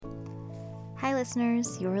Hi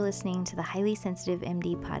listeners, you're listening to the Highly Sensitive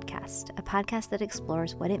MD podcast, a podcast that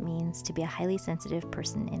explores what it means to be a highly sensitive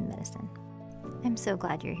person in medicine. I'm so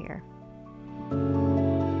glad you're here.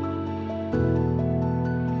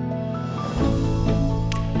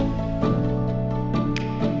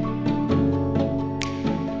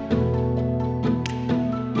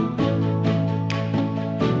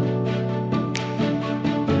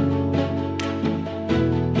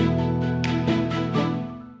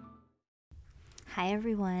 Hi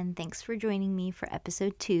everyone, thanks for joining me for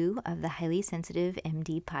episode 2 of the Highly Sensitive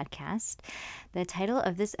MD podcast. The title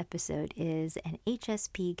of this episode is An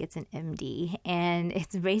HSP Gets an MD, and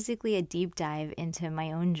it's basically a deep dive into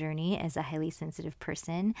my own journey as a highly sensitive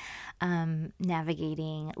person,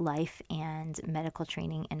 navigating life and medical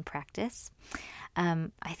training and practice.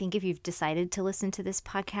 I think if you've decided to listen to this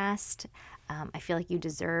podcast, I feel like you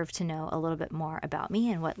deserve to know a little bit more about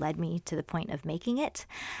me and what led me to the point of making it.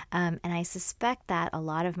 And I suspect that a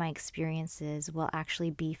lot of my experiences will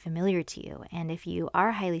actually be familiar to you. And if you are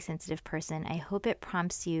a highly sensitive person, I hope it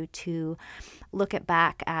prompts you to look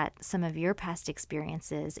back at some of your past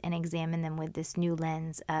experiences and examine them with this new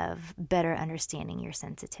lens of better understanding your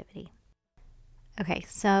sensitivity. Okay,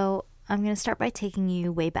 so I'm going to start by taking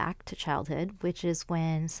you way back to childhood, which is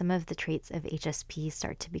when some of the traits of HSP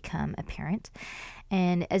start to become apparent.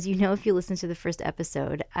 And as you know, if you listen to the first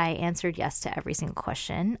episode, I answered yes to every single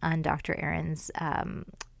question on Dr. Erin's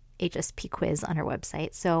HSP quiz on her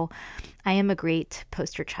website. So I am a great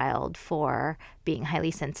poster child for being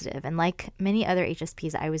highly sensitive. And like many other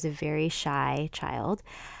HSPs, I was a very shy child.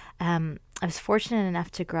 I was fortunate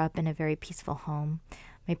enough to grow up in a very peaceful home.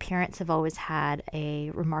 My parents have always had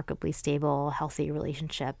a remarkably stable, healthy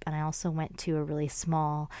relationship, and I also went to a really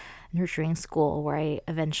small, nurturing school where I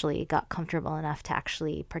eventually got comfortable enough to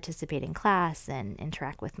actually participate in class and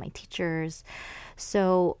interact with my teachers.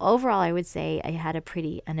 So overall, I would say I had a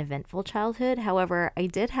pretty uneventful childhood. However, I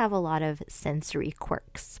did have a lot of sensory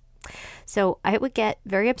quirks. So I would get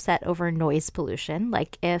very upset over noise pollution,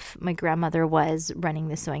 like if my grandmother was running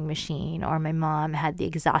the sewing machine or my mom had the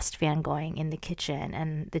exhaust fan going in the kitchen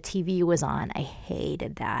and the TV was on. I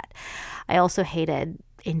hated that. I also hated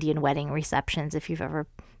Indian wedding receptions. If you've ever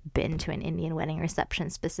been to an Indian wedding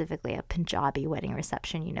reception, specifically a Punjabi wedding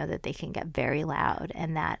reception, you know that they can get very loud,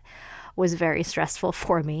 and that was very stressful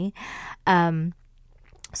for me.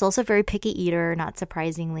 I was also a very picky eater, not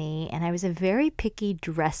surprisingly, and I was a very picky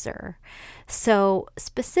dresser. So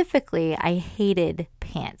specifically, I hated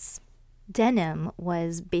pants. Denim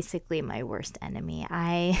was basically my worst enemy.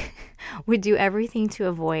 I would do everything to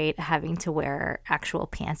avoid having to wear actual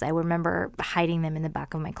pants. I remember hiding them in the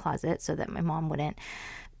back of my closet so that my mom wouldn't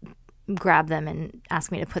grab them and ask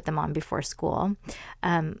me to put them on before school.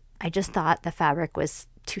 I just thought the fabric was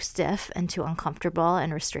too stiff and too uncomfortable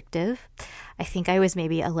and restrictive. I think I was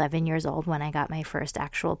maybe 11 years old when I got my first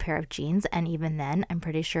actual pair of jeans, and even then, I'm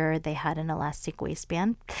pretty sure they had an elastic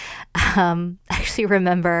waistband. I actually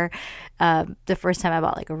remember the first time I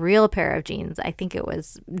bought like a real pair of jeans. I think it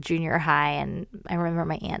was junior high, and I remember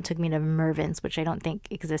my aunt took me to Mervyn's, which I don't think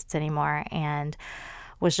exists anymore, and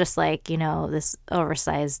was just like, you know, this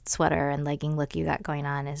oversized sweater and legging look you got going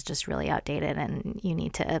on is just really outdated and you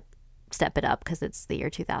need to step it up because it's the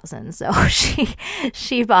year 2000. So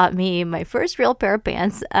she bought me my first real pair of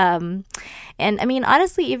pants. And I mean,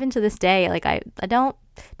 honestly, even to this day, like I don't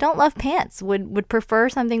love pants, would prefer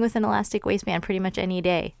something with an elastic waistband pretty much any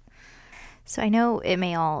day. So I know it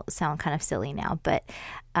may all sound kind of silly now, but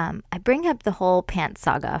I bring up the whole pants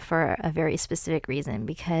saga for a very specific reason,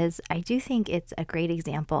 because I do think it's a great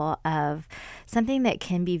example of something that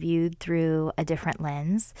can be viewed through a different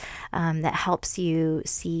lens that helps you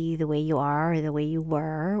see the way you are or the way you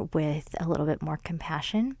were with a little bit more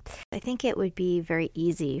compassion. I think it would be very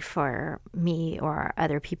easy for me or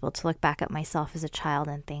other people to look back at myself as a child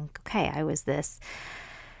and think, okay, I was this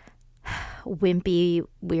wimpy,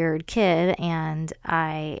 weird kid, and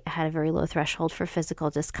I had a very low threshold for physical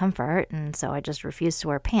discomfort, and so I just refused to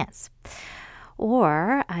wear pants.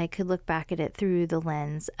 Or I could look back at it through the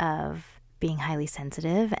lens of being highly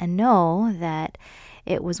sensitive and know that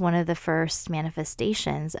it was one of the first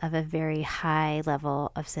manifestations of a very high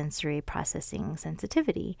level of sensory processing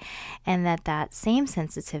sensitivity, and that same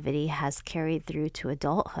sensitivity has carried through to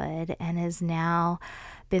adulthood and has now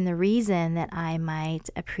been the reason that I might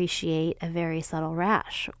appreciate a very subtle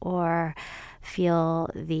rash or feel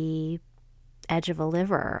the edge of a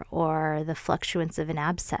liver or the fluctuance of an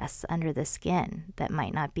abscess under the skin that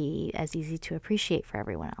might not be as easy to appreciate for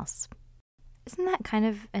everyone else. Isn't that kind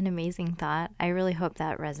of an amazing thought? I really hope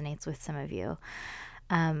that resonates with some of you.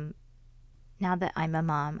 Now that I'm a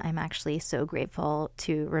mom, I'm actually so grateful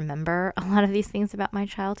to remember a lot of these things about my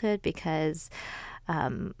childhood because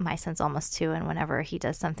my son's almost 2, and whenever he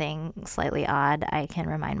does something slightly odd, I can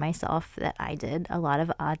remind myself that I did a lot of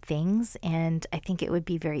odd things. And I think it would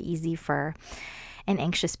be very easy for an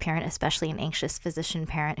anxious parent, especially an anxious physician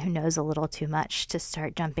parent who knows a little too much, to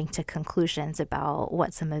start jumping to conclusions about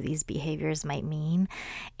what some of these behaviors might mean.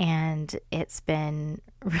 And it's been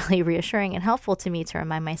really reassuring and helpful to me to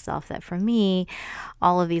remind myself that for me,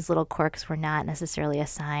 all of these little quirks were not necessarily a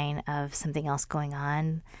sign of something else going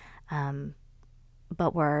on,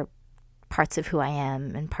 but were parts of who I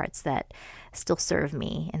am and parts that still serve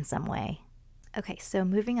me in some way. Okay, so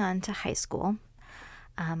moving on to high school.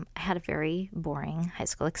 I had a very boring high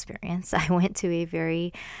school experience. I went to a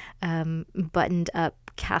very buttoned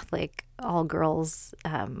up Catholic all-girls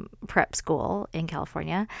prep school in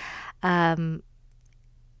California.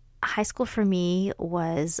 High school for me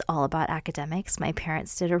was all about academics. My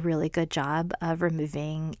parents did a really good job of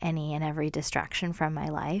removing any and every distraction from my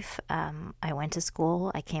life. I went to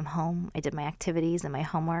school, I came home, I did my activities and my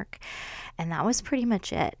homework, and that was pretty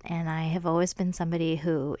much it. And I have always been somebody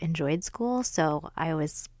who enjoyed school, so I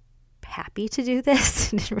was happy to do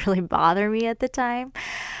this. It didn't really bother me at the time.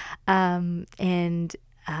 In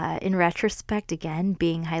retrospect, again,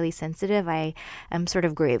 being highly sensitive, I am sort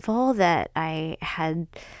of grateful that I had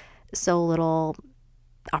so little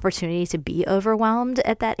opportunity to be overwhelmed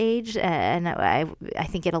at that age. And I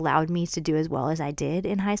think it allowed me to do as well as I did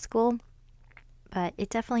in high school. But it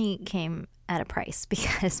definitely came at a price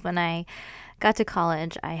because when I got to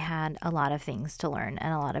college, I had a lot of things to learn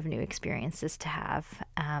and a lot of new experiences to have.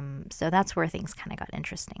 So that's where things kind of got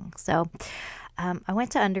interesting. So I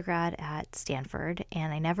went to undergrad at Stanford,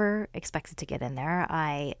 and I never expected to get in there.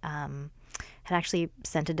 I had actually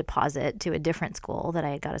sent a deposit to a different school that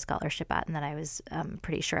I had got a scholarship at and that I was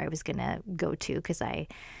pretty sure I was going to go to because I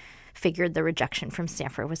figured the rejection from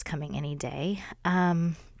Stanford was coming any day.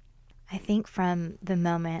 I think from the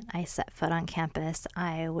moment I set foot on campus,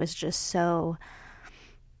 I was just so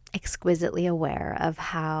exquisitely aware of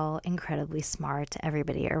how incredibly smart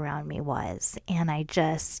everybody around me was. And I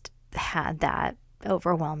just had that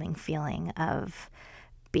overwhelming feeling of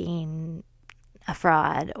being a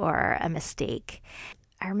fraud or a mistake.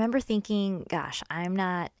 I remember thinking, gosh, I'm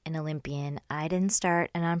not an Olympian. I didn't start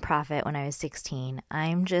a nonprofit when I was 16.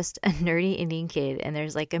 I'm just a nerdy Indian kid, and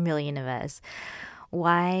there's like a million of us.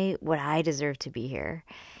 Why would I deserve to be here?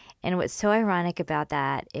 And what's so ironic about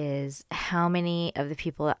that is how many of the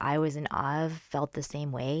people that I was in awe of felt the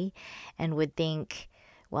same way and would think,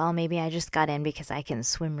 well, maybe I just got in because I can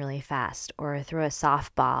swim really fast or throw a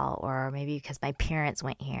softball, or maybe because my parents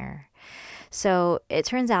went here. So it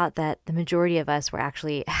turns out that the majority of us were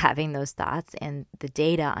actually having those thoughts, and the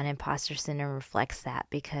data on imposter syndrome reflects that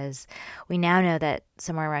because we now know that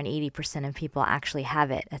somewhere around 80% of people actually have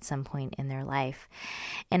it at some point in their life.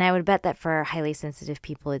 And I would bet that for highly sensitive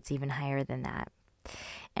people, it's even higher than that.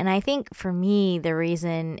 And I think for me, the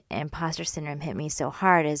reason imposter syndrome hit me so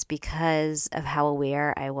hard is because of how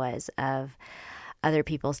aware I was of other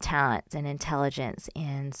people's talents and intelligence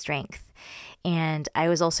and strength. And I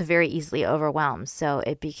was also very easily overwhelmed. So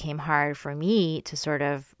it became hard for me to sort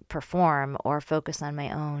of perform or focus on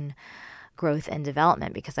my own growth and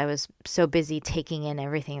development because I was so busy taking in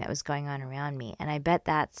everything that was going on around me. And I bet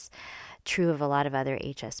that's true of a lot of other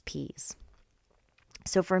HSPs.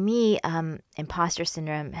 So for me, imposter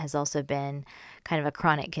syndrome has also been kind of a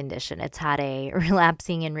chronic condition. It's had a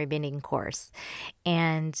relapsing and remitting course.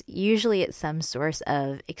 And usually it's some source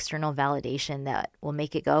of external validation that will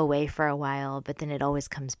make it go away for a while, but then it always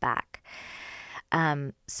comes back.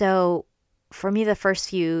 So for me, the first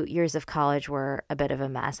few years of college were a bit of a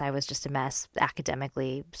mess. I was just a mess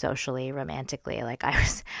academically, socially, romantically. Like I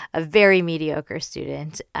was a very mediocre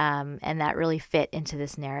student. And that really fit into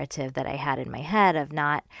this narrative that I had in my head of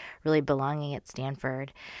not really belonging at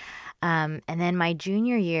Stanford. And then my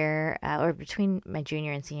junior year, or between my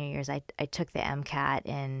junior and senior years, I took the MCAT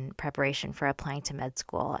in preparation for applying to med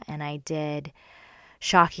school. And I did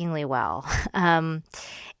shockingly well.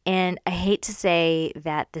 And I hate to say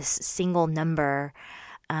that this single number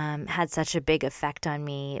had such a big effect on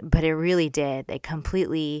me, but it really did. It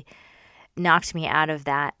completely knocked me out of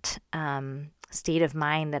that state of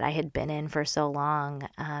mind that I had been in for so long,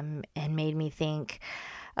 and made me think,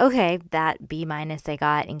 okay, that B- I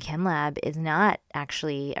got in Chem Lab is not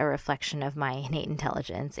actually a reflection of my innate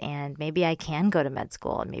intelligence, and maybe I can go to med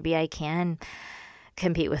school, and maybe I can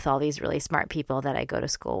compete with all these really smart people that I go to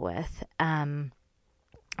school with.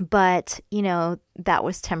 But, you know, that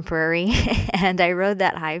was temporary and I rode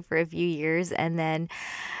that high for a few years. And then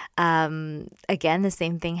Again, the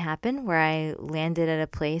same thing happened where I landed at a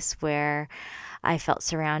place where I felt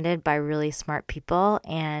surrounded by really smart people,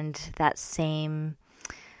 and that same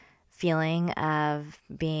feeling of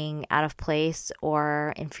being out of place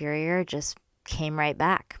or inferior just came right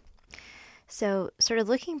back. So, sort of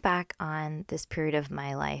looking back on this period of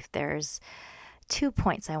my life, there's 2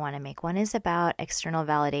 points I want to make. One is about external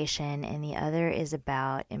validation, and the other is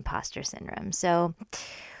about imposter syndrome. So,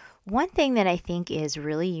 one thing that I think is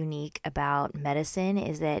really unique about medicine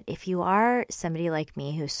is that if you are somebody like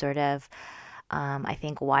me who's sort of, I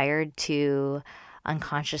think, wired to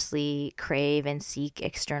unconsciously crave and seek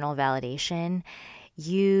external validation,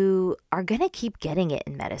 you are going to keep getting it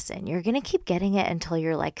in medicine. You're going to keep getting it until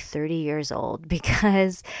you're like 30 years old,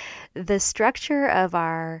 because the structure of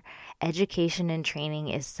our education and training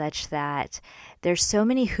is such that there's so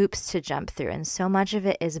many hoops to jump through, and so much of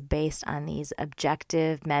it is based on these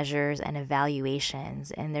objective measures and evaluations,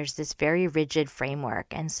 and there's this very rigid framework.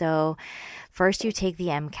 And so first you take the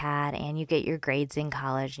MCAT and you get your grades in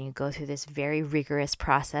college, and you go through this very rigorous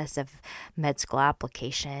process of med school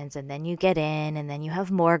applications, and then you get in, and then you have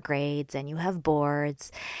more grades, and you have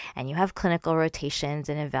boards, and you have clinical rotations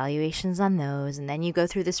and evaluations on those, and then you go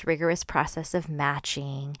through this rigorous process of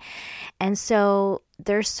matching. And so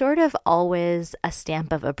there's sort of always a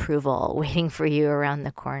stamp of approval waiting for you around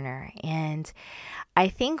the corner. And I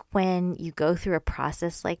think when you go through a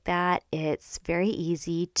process like that, it's very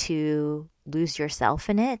easy to lose yourself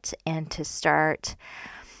in it and to start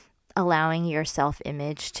allowing your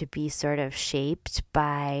self-image to be sort of shaped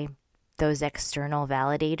by those external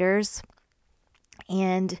validators.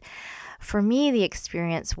 And for me, the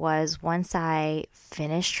experience was once I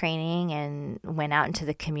finished training and went out into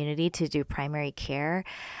the community to do primary care,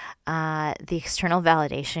 the external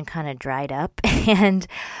validation kind of dried up. And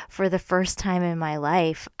for the first time in my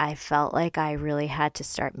life, I felt like I really had to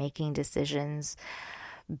start making decisions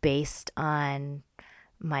based on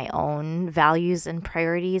my own values and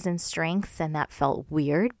priorities and strengths. And that felt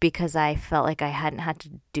weird because I felt like I hadn't had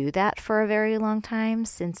to do that for a very long time,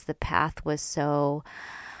 since the path was so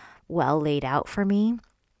well laid out for me.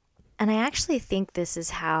 And I actually think this is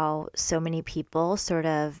how so many people sort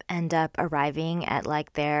of end up arriving at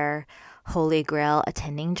like their holy grail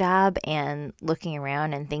attending job and looking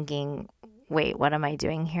around and thinking, wait, what am I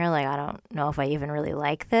doing here? Like, I don't know if I even really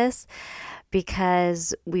like this,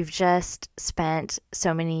 because we've just spent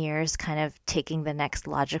so many years kind of taking the next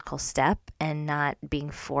logical step and not being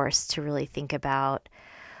forced to really think about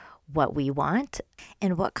what we want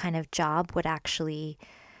and what kind of job would actually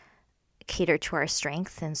cater to our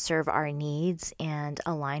strengths and serve our needs and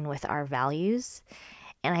align with our values.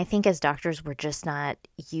 And I think as doctors, we're just not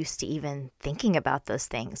used to even thinking about those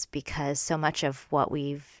things, because so much of what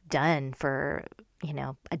we've done for,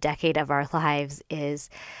 a decade of our lives is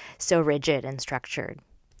so rigid and structured.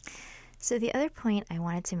 So the other point I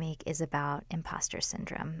wanted to make is about imposter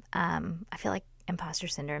syndrome. I feel like imposter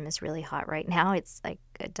syndrome is really hot right now. It's like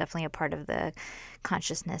definitely a part of the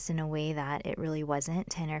consciousness in a way that it really wasn't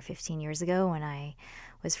 10 or 15 years ago when I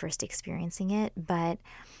was first experiencing it. But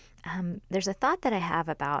there's a thought that I have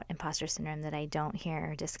about imposter syndrome that I don't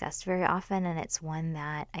hear discussed very often, and it's one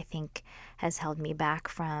that I think has held me back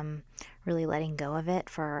from really letting go of it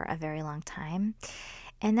for a very long time.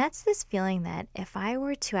 And that's this feeling that if I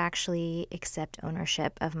were to actually accept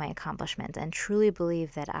ownership of my accomplishments and truly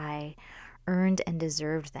believe that I earned and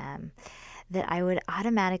deserved them, that I would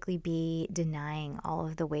automatically be denying all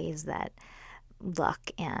of the ways that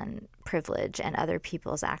luck and privilege and other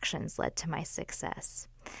people's actions led to my success.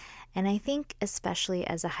 And I think especially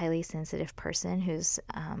as a highly sensitive person who's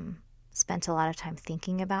spent a lot of time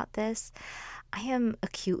thinking about this, I am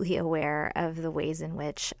acutely aware of the ways in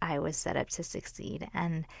which I was set up to succeed,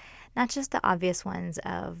 and not just the obvious ones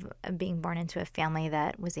of being born into a family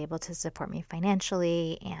that was able to support me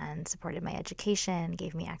financially and supported my education,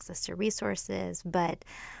 gave me access to resources, but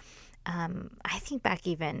I think back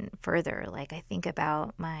even further. Like, I think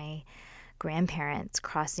about my grandparents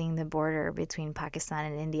crossing the border between Pakistan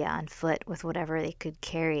and India on foot with whatever they could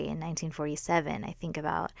carry in 1947. I think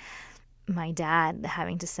about my dad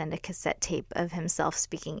having to send a cassette tape of himself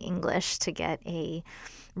speaking English to get a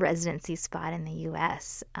residency spot in the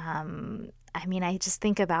U.S. I just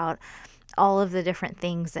think about all of the different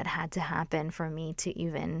things that had to happen for me to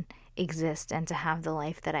even exist and to have the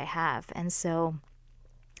life that I have. And so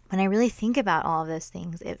when I really think about all of those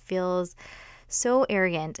things, it feels so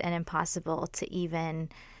arrogant and impossible to even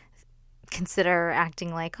consider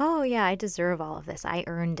acting like, oh yeah, I deserve all of this. I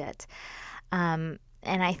earned it.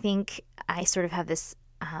 And I think I sort of have this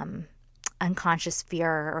unconscious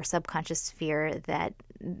fear or subconscious fear that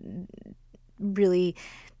really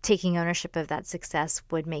taking ownership of that success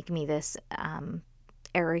would make me this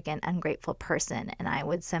arrogant, ungrateful person, and I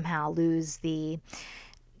would somehow lose the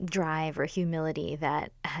drive or humility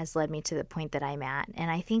that has led me to the point that I'm at. And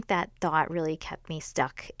I think that thought really kept me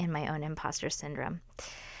stuck in my own imposter syndrome.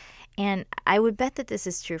 And I would bet that this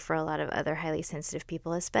is true for a lot of other highly sensitive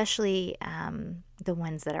people, especially the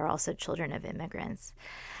ones that are also children of immigrants.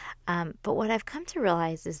 But what I've come to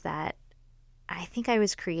realize is that I think I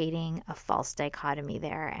was creating a false dichotomy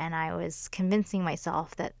there, and I was convincing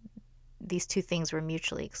myself that these two things were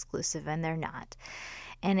mutually exclusive, and they're not.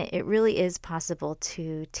 And it really is possible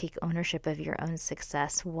to take ownership of your own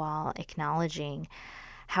success while acknowledging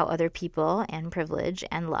how other people and privilege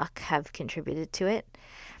and luck have contributed to it.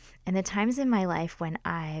 And the times in my life when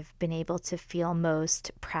I've been able to feel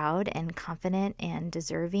most proud and confident and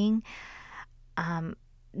deserving,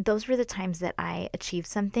 those were the times that I achieved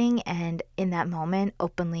something, and in that moment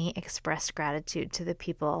openly expressed gratitude to the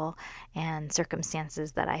people and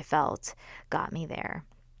circumstances that I felt got me there.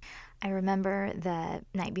 I remember the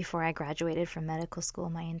night before I graduated from medical school,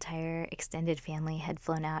 my entire extended family had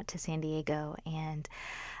flown out to San Diego, and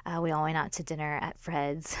we all went out to dinner at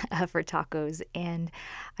Fred's for tacos. And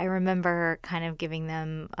I remember kind of giving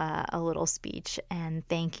them a little speech and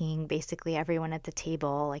thanking basically everyone at the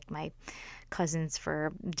table, like my cousins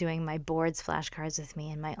for doing my boards flashcards with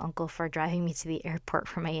me, and my uncle for driving me to the airport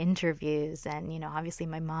for my interviews, and, obviously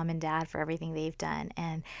my mom and dad for everything they've done.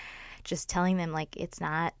 And just telling them, like, it's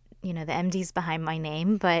not, the MD's behind my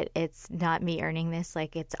name, but it's not me earning this.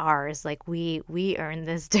 Like, it's ours. Like, we earned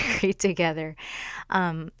this degree together.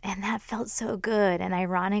 And that felt so good. And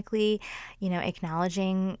ironically,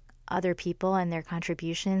 acknowledging other people and their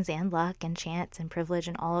contributions and luck and chance and privilege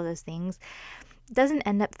and all of those things doesn't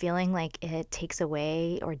end up feeling like it takes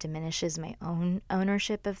away or diminishes my own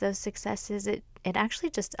ownership of those successes. It actually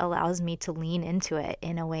just allows me to lean into it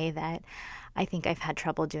in a way that I think I've had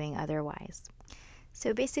trouble doing otherwise.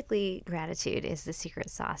 So basically, gratitude is the secret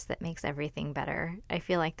sauce that makes everything better. I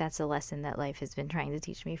feel like that's a lesson that life has been trying to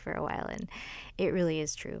teach me for a while, and it really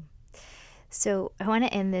is true. So I want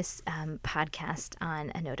to end this podcast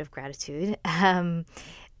on a note of gratitude.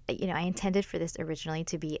 I intended for this originally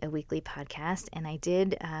to be a weekly podcast, and I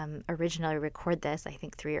did originally record this, I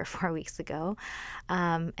think 3 or 4 weeks ago.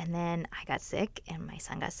 And then I got sick, and my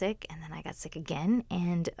son got sick, and then I got sick again.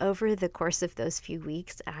 And over the course of those few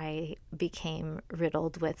weeks, I became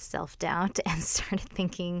riddled with self-doubt and started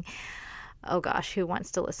thinking, oh gosh, who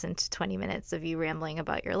wants to listen to 20 minutes of you rambling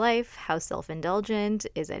about your life? How self-indulgent?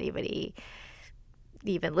 Is anybody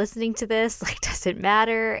even listening to this? Like, does it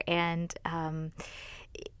matter? And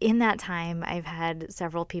in that time, I've had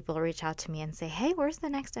several people reach out to me and say, hey, where's the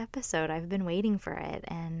next episode? I've been waiting for it.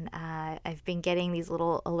 And I've been getting these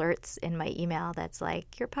little alerts in my email that's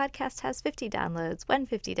like, your podcast has 50 downloads,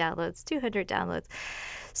 150 downloads, 200 downloads.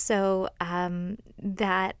 So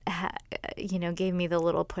that, gave me the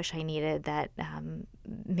little push I needed that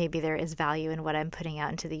maybe there is value in what I'm putting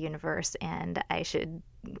out into the universe, and I should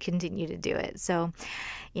continue to do it. So,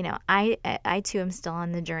 I too am still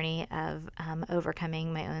on the journey of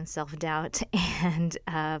overcoming my own self-doubt and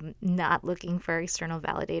not looking for external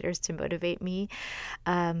validators to motivate me.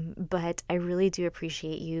 But I really do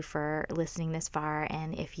appreciate you for listening this far.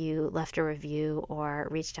 And if you left a review or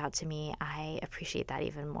reached out to me, I appreciate that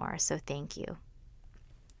even more. So thank you.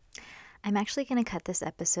 I'm actually going to cut this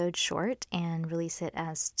episode short and release it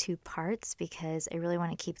as 2 parts because I really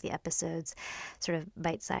want to keep the episodes sort of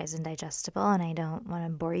bite-sized and digestible, and I don't want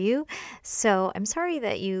to bore you. So I'm sorry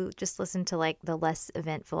that you just listened to like the less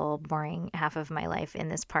eventful, boring half of my life in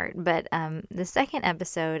this part. But the second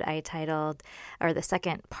episode the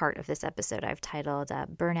second part of this episode I've titled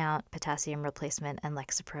Burnout, Potassium Replacement, and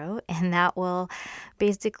Lexapro. And that will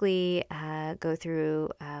basically go through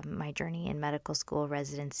my journey in medical school,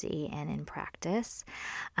 residency, and in practice.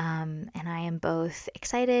 And I am both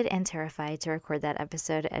excited and terrified to record that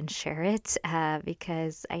episode and share it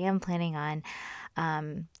because I am planning on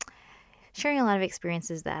sharing a lot of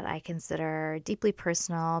experiences that I consider deeply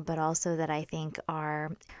personal, but also that I think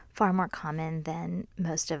are far more common than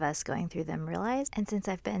most of us going through them realize. And since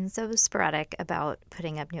I've been so sporadic about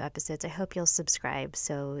putting up new episodes, I hope you'll subscribe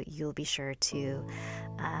so you'll be sure to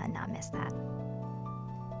not miss that.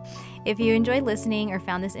 If you enjoyed listening or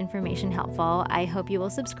found this information helpful, I hope you will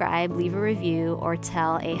subscribe, leave a review, or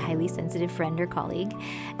tell a highly sensitive friend or colleague.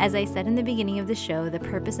 As I said in the beginning of the show, the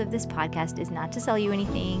purpose of this podcast is not to sell you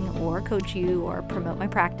anything or coach you or promote my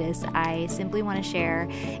practice. I simply want to share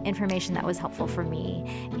information that was helpful for me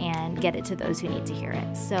and get it to those who need to hear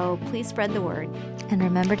it. So please spread the word and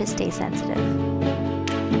remember to stay sensitive.